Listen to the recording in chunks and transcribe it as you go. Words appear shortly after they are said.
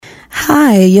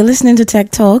Hi, you're listening to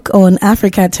Tech Talk on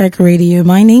Africa Tech Radio.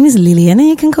 My name is Lillian, and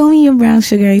you can call me your brown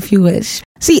sugar if you wish.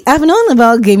 See, I've known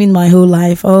about gaming my whole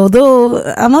life, although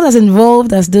I'm not as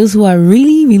involved as those who are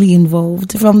really, really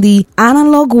involved. From the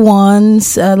analog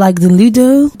ones, like the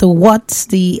Ludo, the What,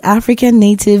 the African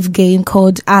native game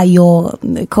called Ayo,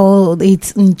 they call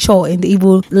it Ncho in the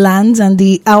Igbo lands, and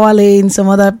the Awale in some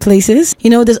other places.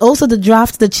 You know, there's also the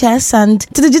draft, the chess, and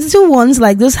to the digital ones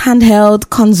like those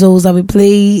handheld consoles that we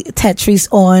play Tetris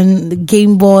on, the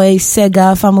Game Boy,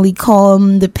 Sega,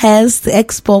 Famicom, the PES, the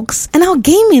Xbox, and now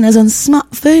gaming is on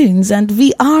smartphones and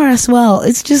VR as well.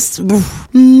 It's just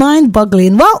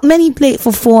mind-boggling. While many play it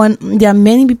for fun, there are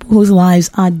many people whose lives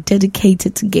are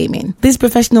dedicated to gaming. These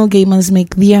professional gamers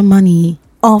make their money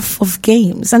off of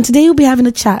games. And today we'll be having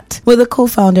a chat with the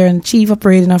co-founder and chief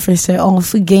operating officer of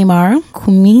Gamr,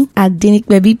 Kunmi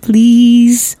Adenipebi.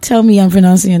 Please tell me I'm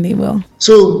pronouncing your name well.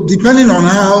 So, depending on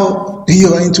how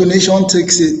your intonation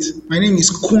takes it, my name is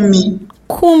Kunmi.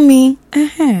 Kunmi.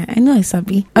 I know it's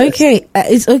Sabi. Okay,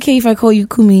 it's okay if I call you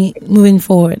Kunmi moving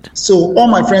forward. So, all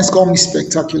my friends call me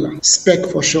Spectacular. Spec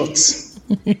for short.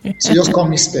 So just call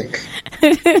me Spec.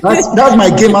 That's my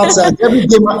game outside. Every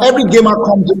gamer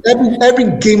comes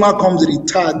with a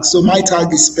tag. So my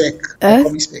tag is Spec. Call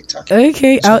me Spectacular.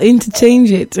 Okay, I'll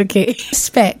interchange it. Okay,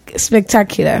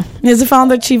 Spectacular. He's the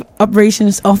founder, chief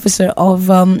operations officer of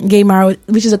Gamr,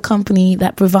 which is a company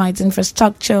that provides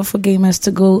infrastructure for gamers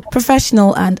to go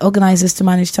professional and organizers to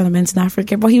manage tournaments in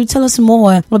Africa. But he will tell us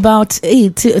more about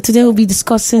it. Today we'll be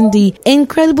discussing the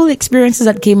incredible experiences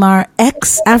at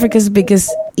GAMRX, Africa's biggest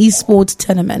Esports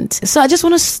tournament. So I just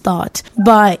want to start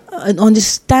by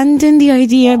understanding the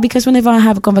idea, because whenever I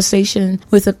have a conversation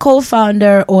with a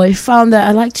co-founder or a founder,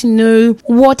 I like to know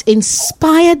what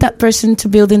inspired that person to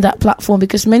building that platform,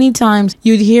 because many times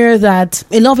you'd hear that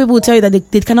a lot of people will tell you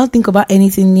that they cannot think about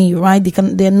anything new, right?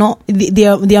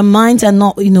 Their minds are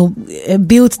not,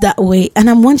 built that way. And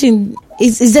I'm wondering,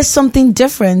 is there something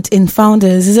different in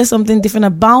founders? Is there something different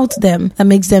about them that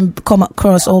makes them come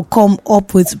across or come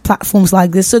up with platforms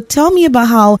like this? So tell me about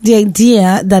how the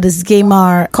idea that is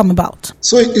Gamr come about.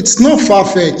 So it's not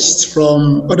far-fetched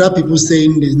from other people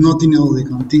saying there's nothing else they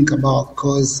can think about,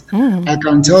 because I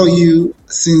can tell you,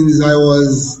 since I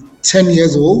was 10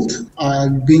 years old,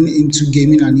 I've been into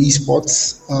gaming and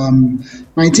esports.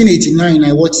 1989,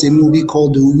 I watched a movie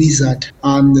called The Wizard,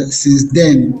 and since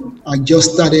then, I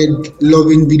just started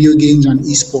loving video games and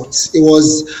esports.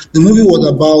 The movie was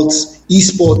about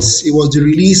esports. It was the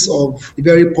release of a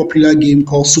very popular game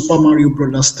called Super Mario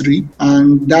Bros. 3,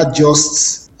 and that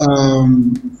just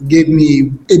gave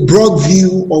me a broad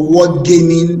view of what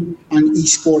gaming and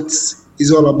esports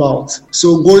is all about.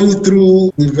 So going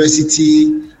through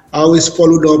university, I always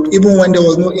followed up. Even when there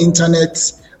was no internet,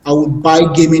 I would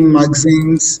buy gaming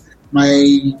magazines.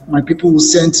 My people would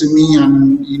send to me,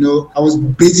 and I was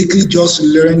basically just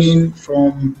learning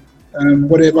from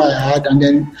whatever I had. And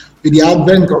then with the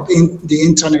advent of the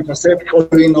internet, I started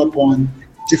following up on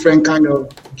different kind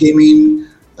of gaming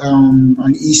and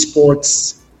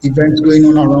esports events going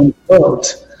on around the world.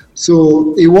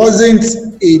 So it wasn't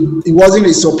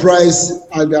a surprise.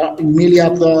 Immediately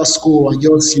after school, I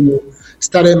just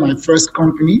started my first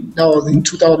company. That was in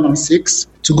 2006,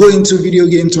 to go into video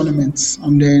game tournaments.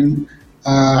 And then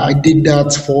I did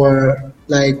that for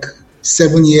like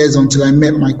 7 years until I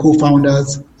met my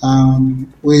co-founders,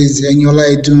 with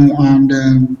Enyola Edun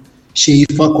and Sheyi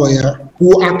Fakoya,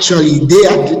 who actually, they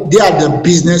are the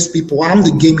business people. I'm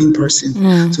the gaming person.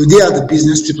 So they are the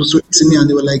business people. So to me, and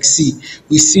they were like, see,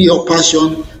 we see your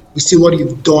passion. We see what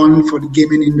you've done for the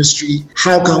gaming industry.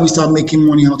 How can we start making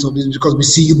money out of this? Because we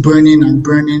see you burning and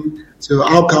burning. So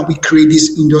how can we create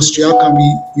this industry? How can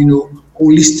we,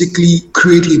 holistically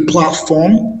create a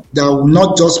platform that will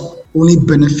not just only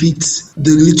benefit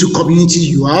the little community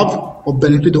you have, but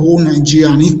benefit the whole Nigeria,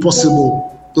 and if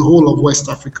possible, the whole of West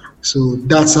Africa. So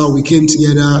that's how we came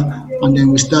together, and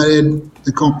then we started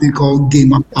the company called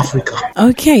Gamr Africa.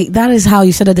 Okay, that is how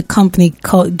you started the company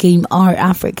called Gamr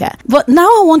Africa. But now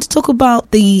I want to talk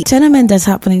about the tournament that's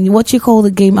happening, what you call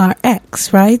the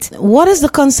GAMRX, right? What is the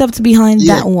concept behind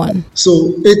that one?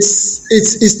 So it's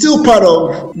still part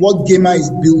of what Gamr is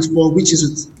built for, which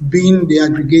is being the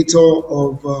aggregator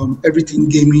of everything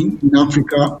gaming in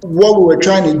Africa. What we were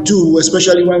trying to do,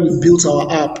 especially when we built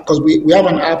our app, because we have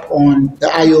an app on the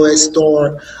iOS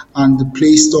store and the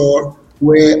Play Store,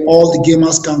 where all the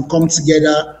gamers can come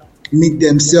together, meet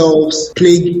themselves,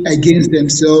 play against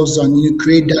themselves, and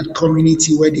create that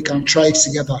community where they can thrive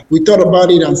together. We thought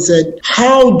about it and said,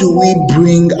 how do we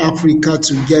bring Africa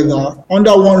together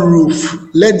under one roof?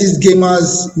 Let these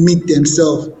gamers meet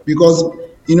themselves, because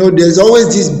there's always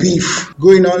this beef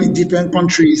going on in different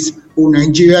countries. Oh,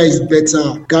 Nigeria is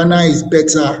better, Ghana is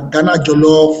better, Ghana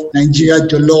jollof, Nigeria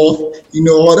jollof,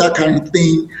 all that kind of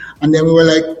thing. And then we were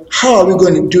like, how are we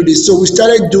going to do this? So we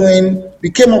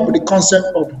came up with the concept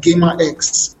of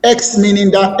GAMRX. X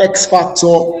meaning that X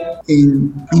factor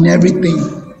in everything.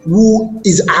 Who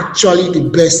is actually the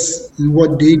best in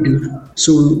what they do.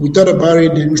 So we thought about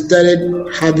it, and we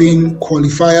started having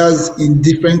qualifiers in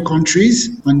different countries,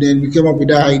 and then we came up with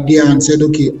that idea and said,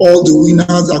 okay, all the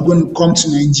winners are going to come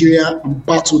to Nigeria and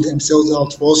battle themselves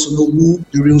out for us to know who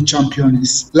the real champion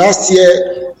is. Last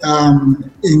year,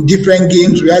 in different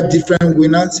games, we had different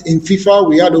winners. In FIFA,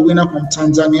 we had a winner from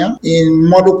Tanzania. In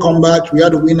Mortal Kombat, we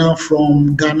had a winner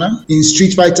from Ghana. In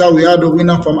Street Fighter, we had a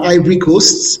winner from Ivory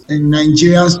Coast. And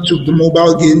Nigerians took the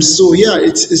mobile games. So yeah,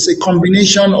 it's a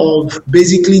combination of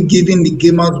basically giving the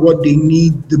gamers what they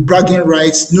need, the bragging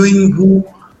rights, knowing who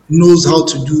knows how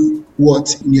to do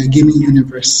what in your gaming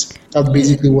universe. That's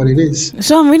basically what it is.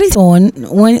 So I'm really torn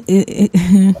when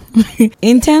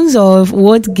in terms of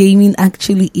what gaming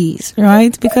actually is,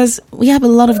 right? Because we have a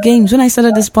lot of games. When I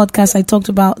started this podcast, I talked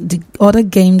about the other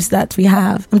games that we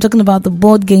have. I'm talking about the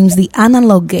board games, the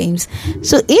analog games.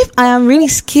 So if I am really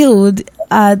skilled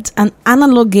at an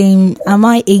analog game, am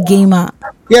I a gamer?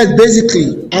 Yes,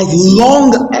 basically, as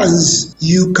long as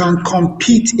you can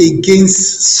compete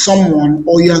against someone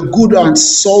or you are good at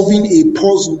solving a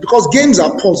puzzle, because games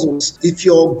are puzzles. If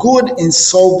you're good in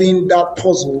solving that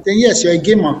puzzle, then yes, you're a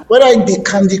gamer. Whether it be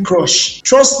Candy Crush,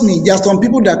 trust me, there are some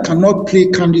people that cannot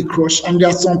play Candy Crush, and there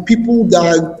are some people that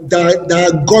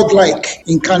are godlike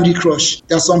in Candy Crush.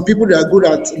 There are some people that are good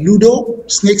at Ludo,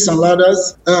 Snakes and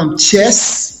Ladders,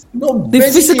 chess. No, the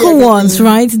physical ones,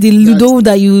 right? The Ludo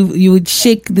that you would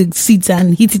shake the seats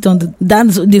and hit it on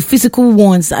that's the physical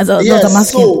ones.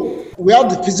 Yes, so we have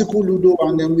the physical Ludo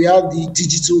and then we have the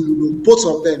digital Ludo, both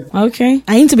of them. Okay.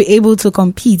 I need to be able to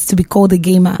compete to be called a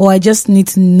gamer, or I just need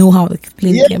to know how to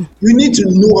play the game? You need to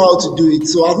know how to do it.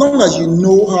 So as long as you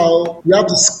know how, you have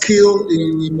the skill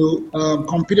in,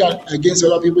 competing against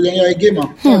other people, then you're a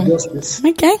gamer.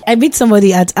 Okay. I beat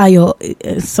somebody at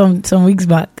Ayo some weeks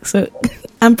back, so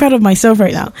I'm proud of myself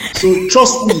right now. So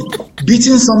trust me,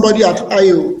 beating somebody at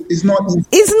IO is not easy.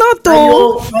 It's not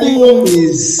though. IO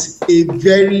is a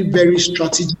very, very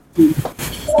strategic game.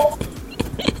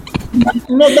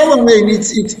 That one way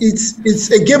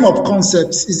it's a game of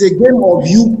concepts. It's a game of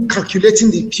you calculating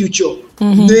the future,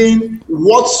 knowing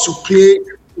what to play,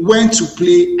 when to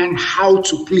play, and how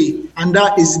to play. And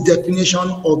that is the definition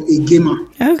of a gamer.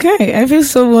 Okay, I feel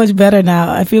so much better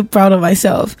now. I feel proud of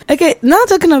myself. Okay, now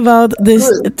talking about this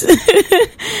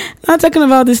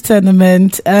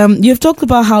tournament, you've talked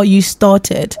about how you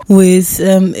started with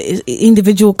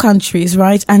individual countries,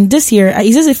 right? And this year,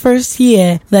 is this the first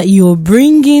year that you're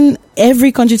bringing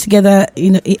every country together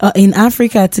in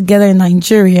Africa together in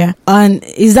Nigeria? And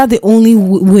is that the only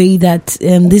way that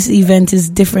this event is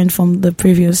different from the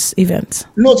previous events?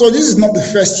 No, so this is not the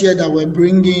first year that we're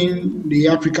bringing the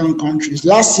African countries.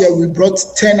 Last year we brought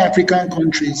 10 African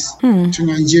countries to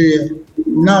Nigeria.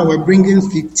 Now we're bringing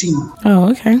 15. Oh,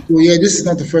 okay. So yeah, this is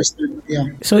not the first time. Yeah.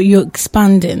 So you're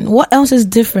expanding. What else is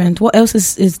different? What else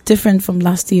is different from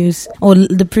last year's or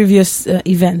the previous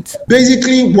event?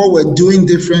 Basically, what we're doing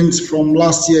different from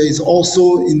last year is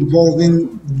also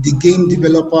involving the game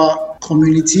developer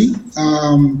community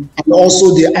and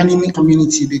also the anime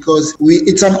community, because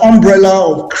it's an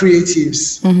umbrella of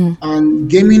creatives, and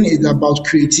gaming is about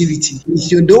creativity.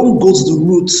 If you don't go to the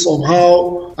roots of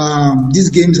how these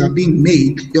games are being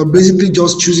made, you're basically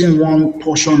just choosing one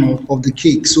portion of the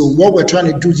cake. So what we're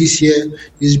trying to do this year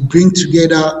is bring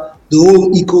together the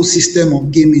whole ecosystem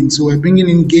of gaming. So we're bringing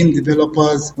in game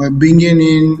developers, we're bringing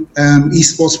in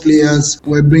esports players,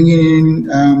 we're bringing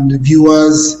in the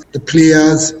viewers, the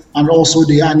players, and also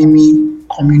the anime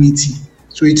community.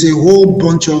 So it's a whole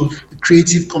bunch of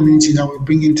creative community that we're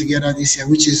bringing together this year,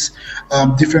 which is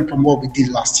different from what we did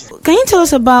last year. Can you tell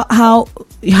us about how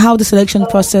the selection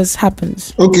process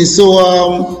happens? Okay,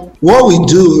 so what we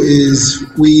do is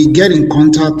we get in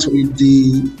contact with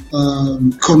the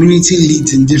community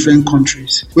leads in different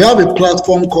countries. We have a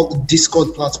platform called the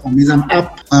Discord platform. It's an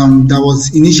app that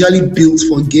was initially built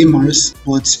for gamers,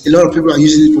 but a lot of people are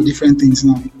using it for different things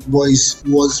now. But it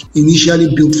was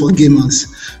initially built for gamers,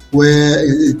 where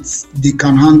they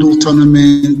can handle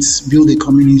tournaments, build a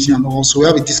community, and also we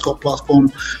have a Discord platform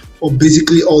for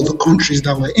basically all the countries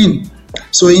that we're in.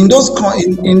 So in those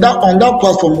in that on that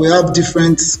platform, we have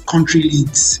different country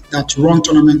leads that run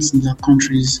tournaments in their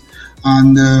countries,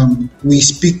 and we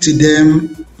speak to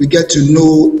them. We get to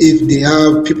know if they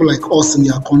have people like us in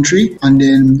their country, and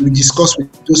then we discuss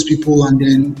with those people, and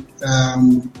then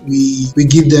we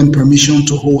give them permission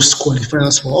to host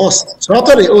qualifiers for us. So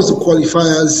after they host the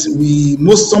qualifiers,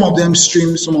 some of them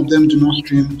stream, some of them do not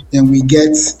stream. Then we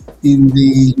get in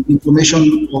the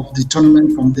information of the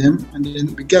tournament from them, and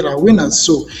then we get our winners.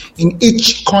 So in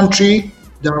each country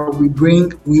that we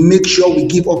bring, we make sure we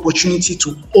give opportunity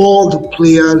to all the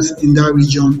players in that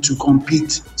region to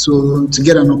compete. So to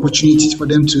get an opportunity for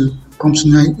them to come to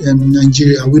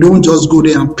Nigeria. We don't just go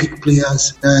there and pick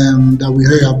players that we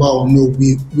heard about. No,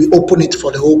 we open it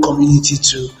for the whole community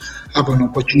to have an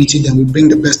opportunity. Then we bring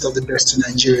the best of the best to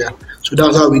Nigeria. So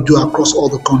that's how we do across all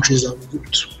the countries that we go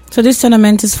to. So this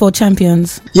tournament is for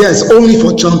champions? Yes, only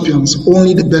for champions.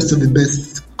 Only the best of the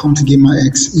best come to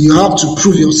GAMRX. You have to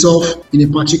prove yourself in a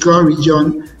particular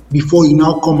region before you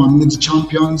now come and meet the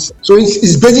champions. So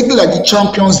it's basically like the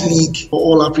Champions League for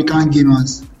all African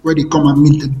gamers, where they come and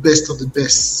meet the best of the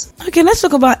best. Okay, let's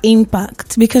talk about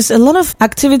impact, because a lot of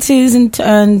activities and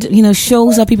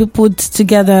shows that people put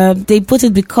together, they put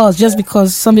it just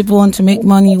because some people want to make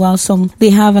money, while some they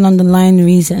have an underlying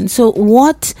reason. So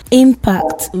what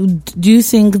impact do you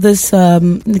think this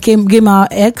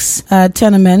GAMRX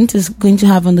tournament is going to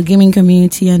have on the gaming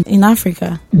community and in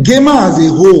Africa? Gamer as a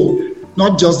whole,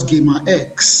 not just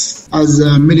GAMRX, has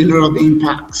made a lot of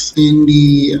impacts in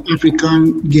the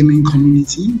African gaming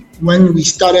community. When we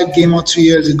started Gamr 2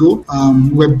 years ago,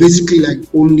 we're basically like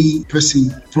only person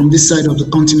from this side of the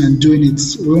continent doing it.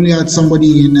 We only had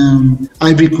somebody in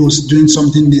Ivory Coast doing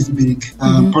something this big,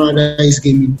 Paradise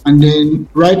Gaming. And then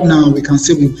right now we can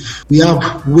say we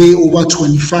have way over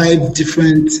 25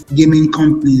 different gaming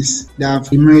companies that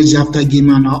have emerged after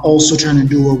Gamr and are also trying to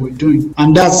do what we're doing.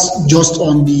 And that's just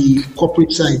on the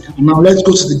corporate side. And now let's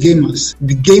go to the gamers.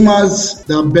 The gamers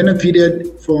that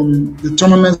benefited from the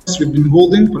tournaments we've been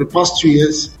holding for the past 2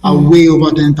 years are way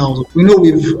over 10,000. We know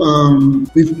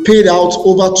we've paid out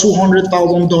over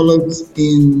 $200,000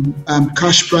 in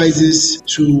cash prizes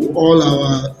to all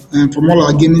our from all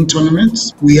our gaming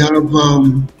tournaments. We have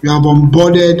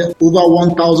onboarded over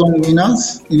 1,000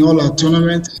 winners in all our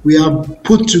tournaments. We have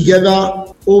put together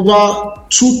over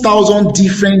 2,000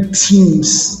 different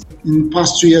teams in the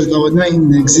past 2 years that were not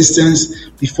in existence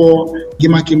before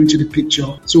Gamr came into the picture.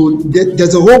 So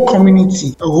there's a whole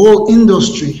community, a whole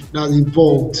industry that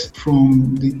evolved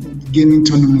from the gaming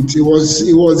tournament. It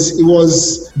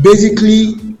was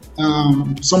basically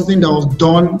something that was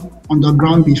done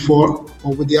underground before,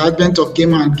 but with the advent of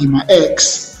Gamr and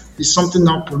GAMRX, is something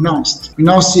now pronounced. We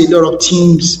now see a lot of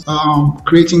teams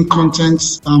creating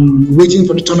content, waiting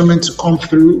for the tournament to come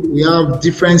through. We have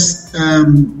different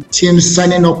teams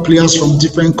signing up players from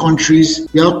different countries.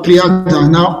 We have players that are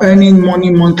now earning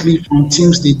money monthly from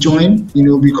teams they join,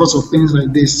 because of things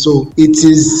like this. So it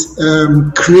is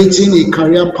creating a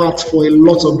career path for a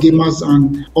lot of gamers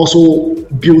and also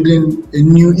building a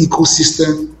new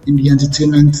ecosystem in the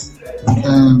entertainment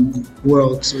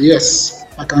world. So yes,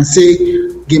 I can say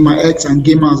GAMRX and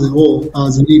Gamr as a whole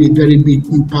has made a very big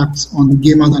impact on the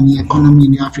gamers and the economy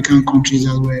in the African countries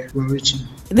that we're reaching.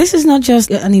 This is not just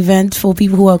an event for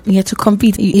people who are here to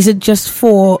compete. Is it just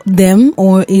for them,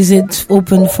 or is it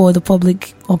open for the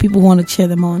public or people who want to cheer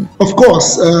them on? Of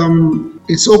course,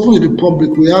 it's open to the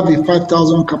public. We have a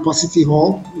 5,000 capacity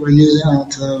hall we're using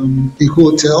at a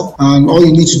hotel, and all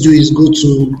you need to do is go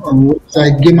to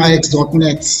website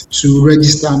GAMRX.net to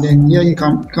register, and then you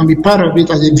can be part of it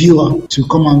as a viewer to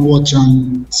come and watch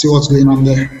and see what's going on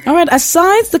there. All right.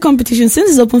 Aside the competition, since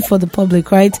it's open for the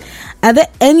public, right? Are there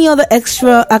any other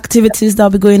extra activities that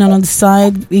will be going on the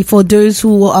side for those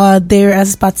who are there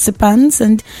as participants,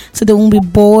 and so they won't be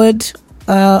bored,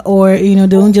 or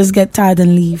they won't just get tired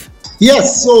and leave?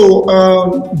 Yes, so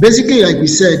basically, like we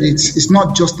said, it's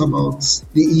not just about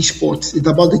the esports, it's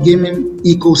about the gaming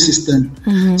ecosystem.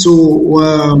 Mm-hmm.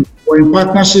 So we're in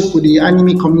partnership with the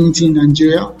anime community in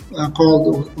Nigeria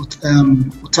called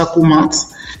Otaku Mat.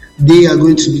 They are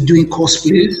going to be doing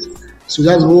cosplays. So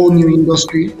that's a whole new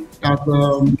industry that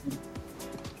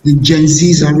the Gen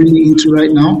Zs are really into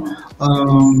right now.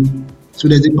 So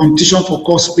there's a competition for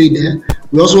cosplay there.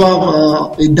 We also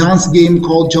have a dance game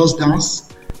called Just Dance.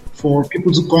 For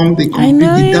people to come, they compete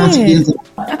the dance games.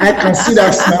 I can see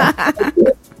that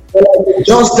now.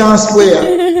 Just Dance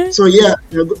player. So yeah,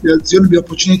 there's going to be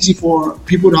opportunity for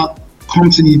people that come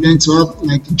to the event to have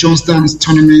like Just Dance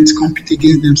tournaments, compete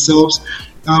against themselves.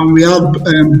 We have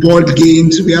board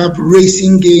games, we have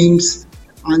racing games,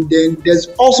 And then there's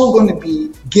also going to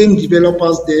be game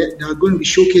developers there that are going to be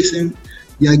showcasing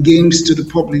their games to the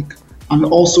public and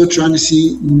also trying to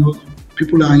see,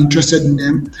 people that are interested in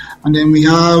them. And then we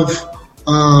have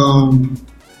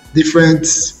different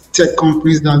tech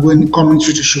companies that are going to come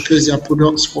through to showcase their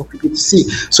products for people to see.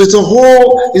 So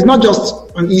it's not just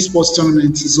an esports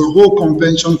tournament, it's a whole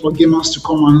convention for gamers to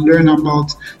come and learn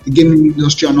about the gaming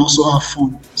industry and also have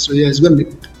fun. So yeah, it's going to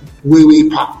be way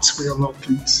packed with a lot of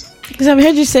things. Because I've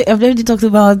heard you talked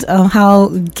about how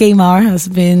Gamr has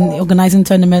been organizing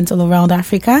tournaments all around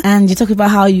Africa, and you talked about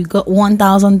how you got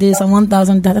 1,000 this and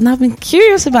 1,000 that, and I've been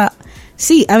curious about.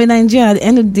 I'm in Nigeria. At the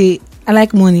end of the day, I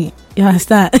like money. You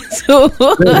understand? So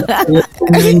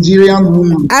Nigerian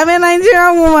woman. I'm a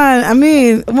Nigerian woman. I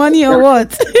mean, money or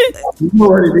what?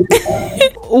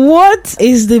 What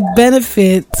is the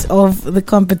benefit of the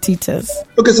competitors?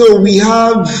 Okay, so we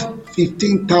have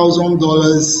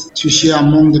 $15,000 to share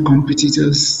among the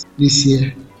competitors this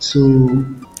year. So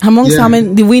amongst how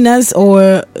many, the winners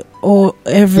or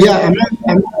every? Yeah, among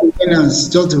the winners,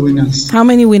 just the winners. How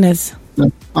many winners?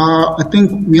 I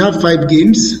think we have 5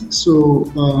 games. So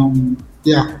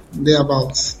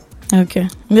thereabouts. Okay,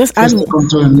 just add.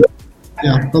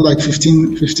 Yeah, like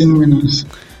 15 winners.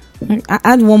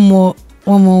 Add one more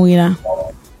winner.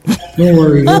 Don't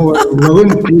worry. We're going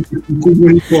to create a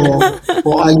category for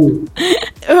IU.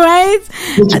 Right?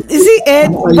 See, Ed,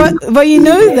 but you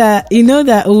know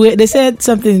that they said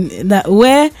something that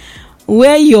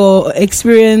where your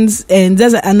experience and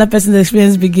that's another person's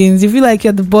experience begins. You feel like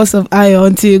you're the boss of IO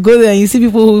until you go there and you see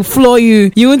people who floor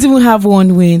you. You won't even have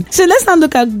one win. So let's now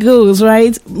look at goals,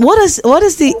 right? What is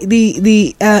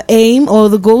the aim or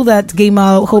the goal that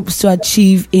Gamr hopes to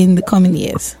achieve in the coming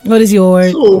years? What is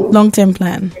your long-term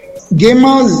plan?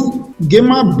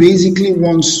 Gamr basically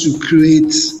wants to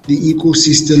create the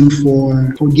ecosystem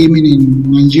for gaming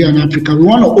in Nigeria and Africa. We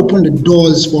want to open the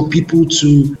doors for people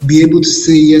to be able to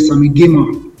say, yes, I'm a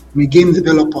gamer, I'm a game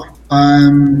developer,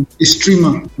 I'm a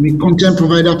streamer, I'm a content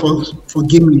provider for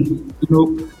gaming.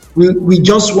 We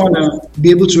just want to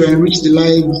be able to enrich the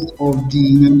lives of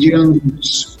the Nigerian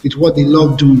youths with what they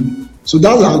love doing. So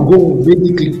that's our goal,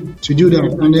 basically, to do that.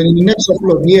 And then in the next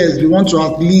couple of years, we want to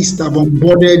at least have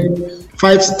onboarded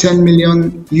 5 to 10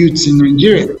 million youths in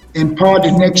Nigeria, empower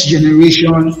the next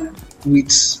generation with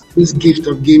this gift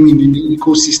of gaming in the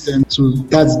ecosystem. So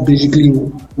that's basically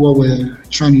what we're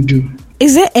trying to do.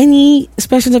 Is there any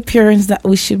special appearance that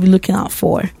we should be looking out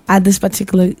for at this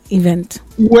particular event?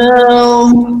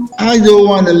 Well, I don't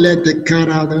want to let the cat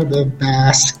out of the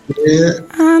basket.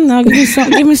 No, give me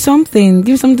something.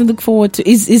 Give me something to look forward to.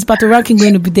 Is Patorakin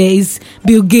going to be there? Is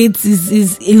Bill Gates?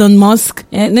 Is Elon Musk?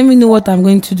 Let me know what I'm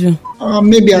going to do.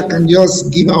 Maybe I can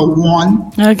just give out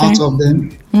one out of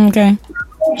them. Okay.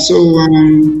 So,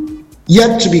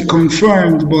 yet to be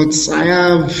confirmed, but I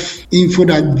have info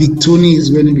that Victoni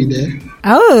is going to be there.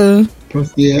 Oh.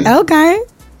 Yeah. Okay.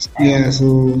 Yeah,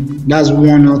 so that's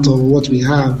one out of what we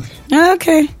have.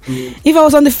 Okay. If I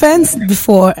was on the fence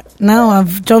before, now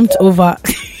I've jumped over.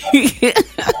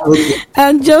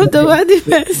 And jumped over the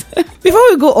fence. Before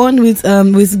we go on with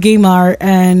Gamr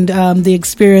and the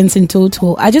experience in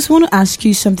total, I just want to ask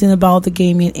you something about the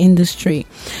gaming industry.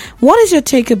 What is your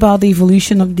take about the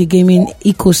evolution of the gaming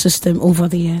ecosystem over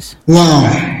the years?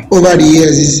 Wow, over the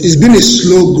years, it's been a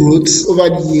slow growth over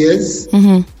the years,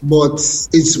 but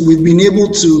we've been able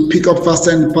to pick up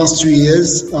faster in the past 2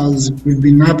 years as we've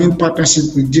been having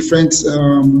partnerships with different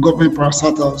government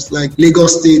parastatals, like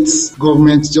Lagos State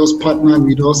government just partnered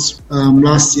with us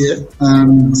last year,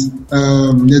 and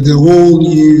there's a whole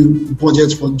new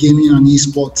budget for gaming and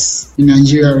esports in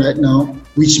Nigeria right now,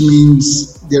 which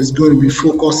means there's going to be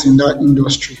focus in that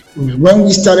industry. When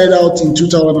we started out in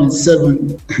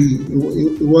 2007,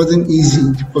 it wasn't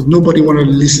easy because nobody wanted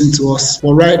to listen to us.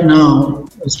 But right now,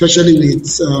 especially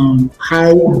with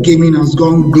how gaming has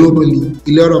gone globally,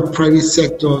 a lot of private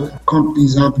sector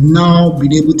companies have now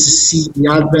been able to see the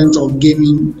advent of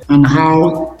gaming and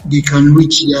how they can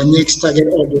reach their next target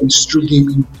audience through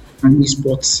gaming and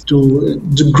esports. So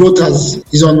the growth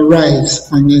is on the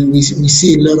rise, and then we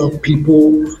see a lot of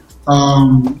people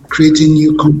creating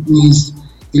new companies,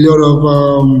 a lot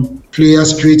of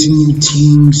players creating new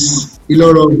teams, a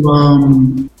lot of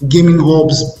gaming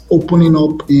hubs opening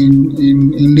up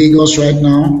in Lagos right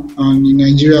now and in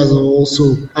Nigeria as well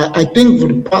also. I think for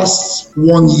the past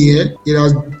 1 year,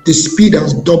 the speed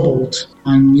has doubled,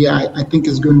 and I think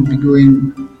it's going to be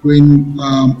going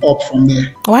up from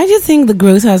there. Why do you think the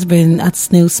growth has been at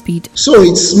snail speed? So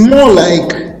it's more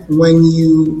like when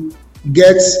you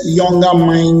get younger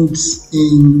minds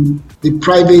in the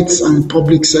private and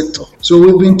public sector. So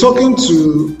we've been talking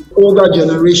to older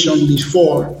generation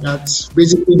before that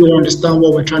basically don't understand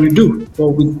what we're trying to do. But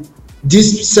with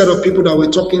this set of people that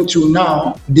we're talking to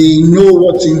now, they know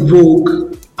what's in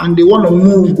vogue and they want to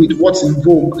move with what's in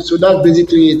vogue. So that's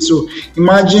basically it. So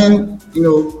imagine,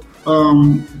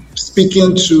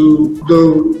 speaking to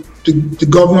the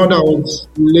governor that was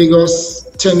in Lagos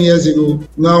 10 years ago,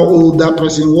 how old that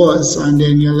person was, and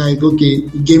then you're like, okay,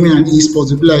 gaming and esports,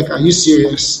 you'll be like, are you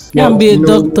serious? Can be a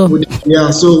doctor.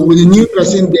 So with the new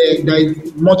person there that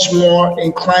is much more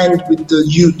inclined with the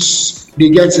youths, they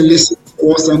get to listen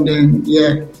to us, and then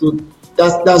so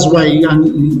that's why.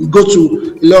 And you go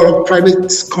to a lot of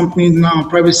private companies now,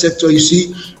 private sector, you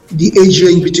see the age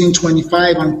range between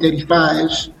 25 and 35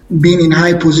 being in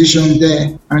high positions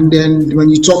there. And then when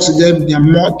you talk to them, they are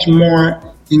much more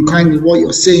inclined with what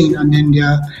you're saying, and then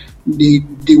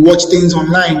they watch things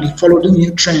online, they follow the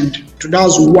new trend. So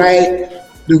that's why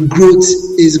the growth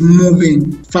is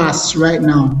moving fast right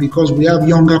now, because we have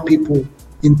younger people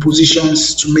in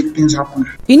positions to make things happen.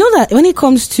 You know that when it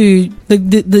comes to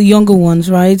the younger ones,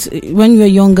 right? When you were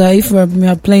younger, if you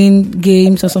are playing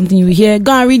games or something, you hear,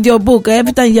 go and read your book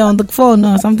every time you're on the phone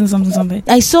or something.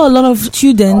 I saw a lot of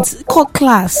students cut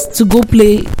class to go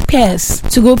play PS,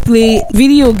 to go play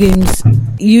video games.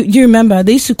 You remember,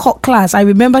 they used to cut class. I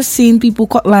remember seeing people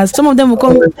cut class. Some of them will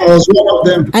come. I was one of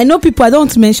them. I know people, I don't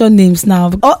want to mention names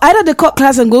now. Or either they cut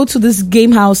class and go to these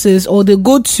game houses, or they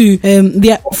go to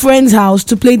their friend's house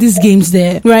to play these games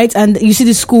there, right? And you see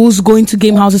the schools going to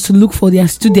game houses to look for their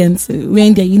students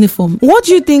wearing their uniform. What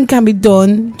do you think can be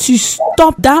done to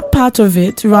stop that part of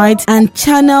it, right, and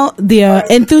channel their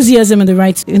enthusiasm in the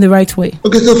right way?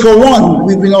 Okay, so for one,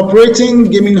 we've been operating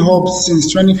gaming hubs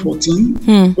since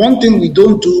 2014. One thing we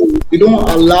don't do, we don't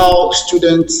allow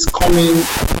students coming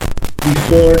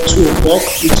before 2 o'clock,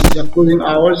 which is their closing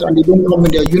hours, and they don't come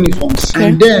in their uniforms. Okay.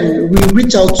 And then we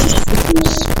reach out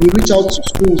to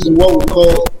schools in what we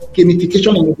call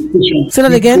gamification in education. Say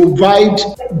that again. Provide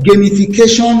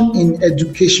gamification in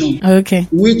education. Okay.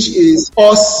 Which is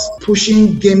us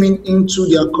pushing gaming into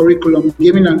their curriculum,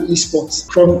 gaming and esports.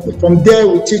 From there,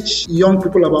 we teach young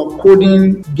people about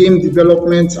coding, game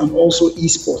development, and also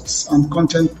esports and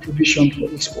content provision for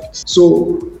esports.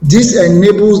 So this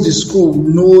enables the school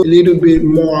know a little bit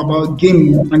more about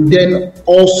gaming, and then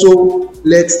also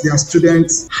let their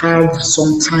students have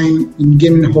some time in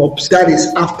gaming hubs. That is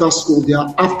after school. They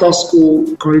are after school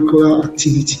curricular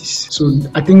activities. So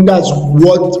I think that's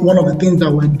one of the things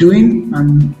that we're doing,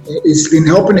 and it's been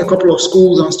helping a couple of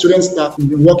schools and students that we've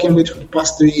been working with for the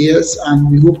past 3 years, and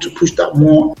we hope to push that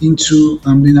more into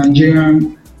the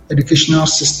Nigerian educational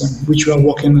system, which we are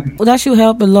working on. Well, that should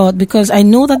help a lot, because I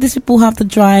know that these people have the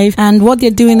drive, and what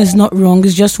they're doing is not wrong.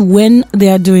 It's just when they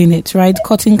are doing it, right?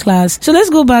 Cutting class. So let's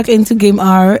go back into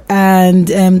Gamr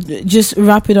and just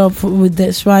wrap it up with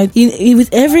this, right? With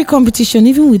every competition,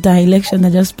 even with the election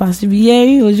that just passed, you'll be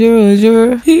hearing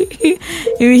Ojoro.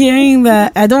 You're hearing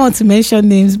that, I don't want to mention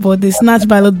names, but the snatch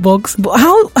ballot box. But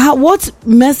how what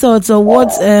methods or what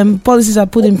policies are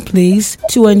put in place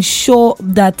to ensure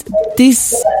that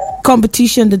this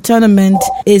competition, the tournament,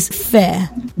 is fair?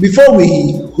 Before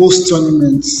we host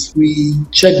tournaments, we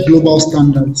check global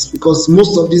standards, because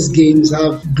most of these games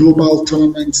have global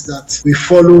tournaments that we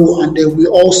follow, and then we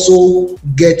also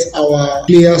get our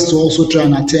players to also try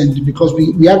and attend, because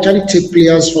we actually take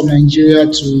players from Nigeria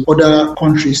to other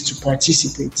countries to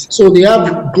participate. So they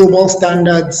have global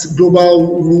standards,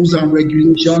 global rules and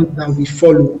regulations that we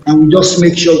follow, and we just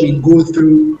make sure we go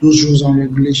through those rules and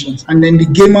regulations. And then the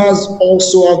gamers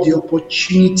also have the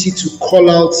opportunity to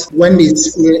call out when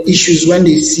it's issues, when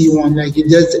they see one. Like if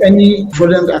there's any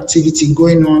fraudulent activity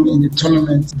going on in the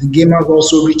tournament, the gamers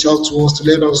also reach out to us to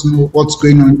let us know what's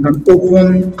going on. An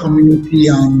open community,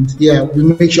 and we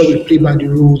make sure we play by the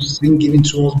rules being given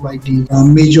to us by the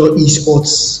major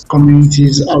esports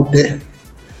communities out there.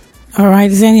 All right.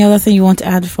 Is there any other thing you want to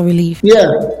add before we leave?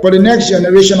 Yeah, for the next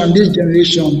generation and this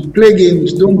generation, play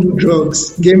games, don't do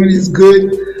drugs. Gaming is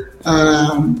good.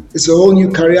 It's a whole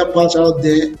new career path out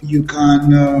there. You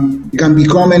can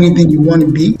become anything you want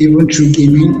to be, even through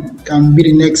gaming. You can be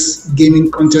the next gaming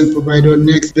content provider,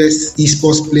 next best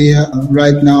esports player.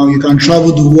 Right now, you can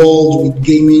travel the world with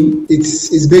gaming.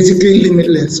 It's basically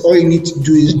limitless. All you need to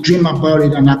do is dream about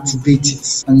it and activate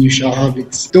it, and you shall have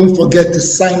it. Don't forget to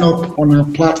sign up on our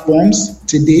platforms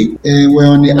today. We're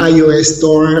on the iOS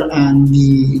store and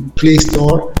the Play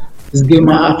Store. It's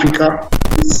Gamr Africa.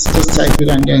 Just type it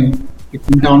and then you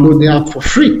can download the app for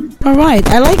free. All right.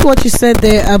 I like what you said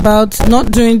there about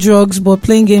not doing drugs but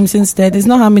playing games instead. It's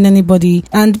not harming anybody.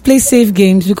 And play safe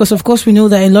games, because of course we know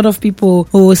that a lot of people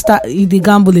who they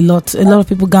gamble a lot. A lot of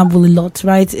people gamble a lot,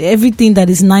 right? Everything that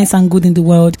is nice and good in the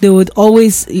world, they would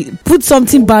always put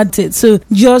something bad to it. So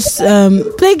just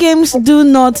play games, do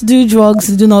not do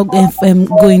drugs, do not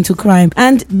go into crime.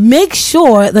 And make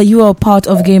sure that you are part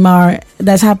of Gamr.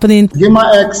 That's happening.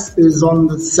 GAMRX is on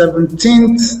the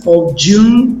 17th of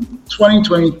June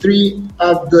 2023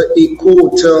 at the Eco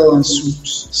Hotel and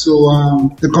Suites.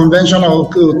 So the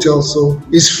conventional hotel. So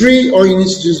it's free. All you need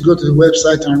to do is go to the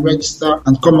website and register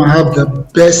and come and have the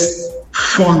best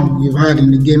fun you've had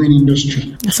in the gaming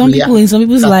industry. Some people in some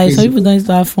people's lives, some people don't used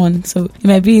to have fun, so it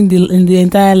might be in the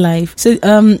entire life. So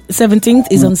 17th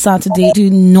is on Saturday. Do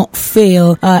not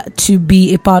fail to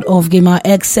be a part of GAMRX.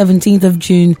 17th of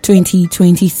June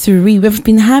 2023. We've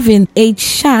been having a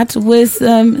chat with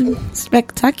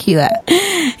Spectacular.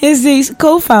 He's the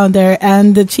co-founder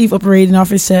and the chief operating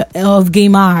officer of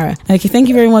Gamr. Okay, thank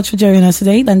you very much for joining us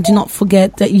today. And do not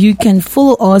forget that you can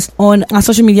follow us on our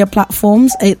social media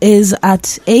platforms. It is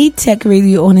at A-Tech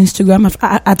Radio on Instagram,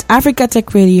 at Africa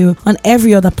Tech Radio on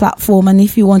every other platform. And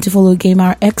if you want to follow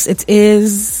GAMRX, it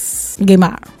is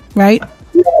Gamr, right?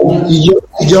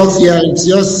 It's just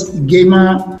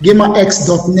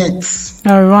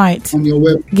GAMRX.net. All right. On your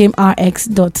web.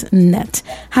 GAMRX.net.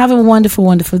 Have a wonderful,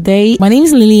 wonderful day. My name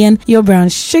is Lillian, your brown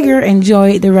sugar.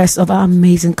 Enjoy the rest of our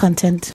amazing content.